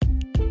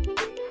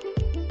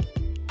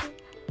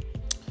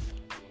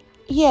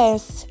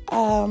Yes,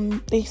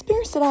 the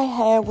experience that I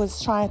had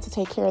was trying to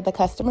take care of the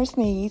customer's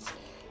needs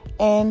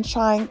and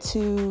trying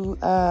to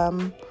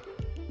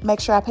make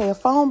sure I pay a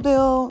phone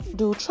bill,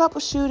 do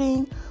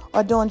troubleshooting,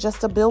 or doing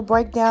just a bill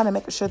breakdown and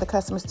making sure the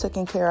customer's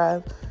taken care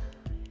of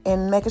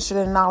and making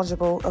sure they're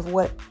knowledgeable of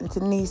what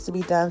needs to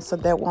be done so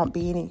there won't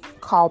be any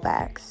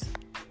callbacks.